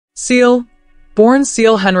Seal, born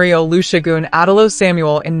Seal Henry Olusegun Adelo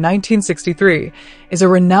Samuel in 1963, is a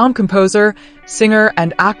renowned composer, singer,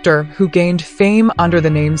 and actor who gained fame under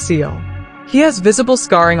the name Seal. He has visible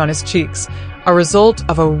scarring on his cheeks, a result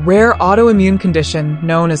of a rare autoimmune condition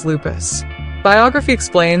known as lupus. Biography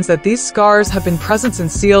explains that these scars have been present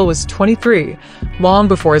since Seal was 23, long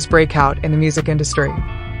before his breakout in the music industry.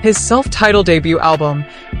 His self-titled debut album,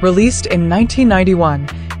 released in 1991,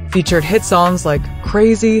 featured hit songs like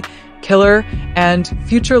Crazy, Killer, and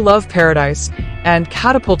Future Love Paradise, and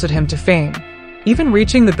catapulted him to fame, even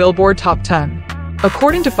reaching the Billboard Top 10.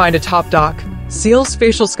 According to Find a Top Doc, Seal's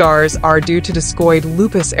facial scars are due to discoid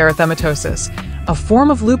lupus erythematosus, a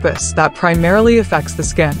form of lupus that primarily affects the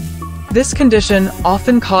skin. This condition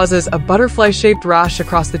often causes a butterfly-shaped rash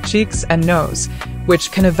across the cheeks and nose,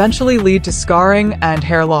 which can eventually lead to scarring and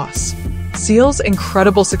hair loss. Seal's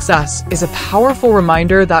incredible success is a powerful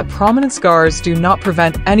reminder that prominent scars do not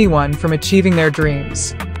prevent anyone from achieving their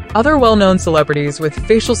dreams. Other well-known celebrities with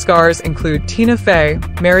facial scars include Tina Fey,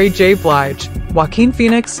 Mary J. Blige, Joaquin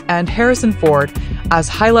Phoenix, and Harrison Ford, as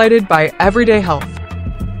highlighted by Everyday Health.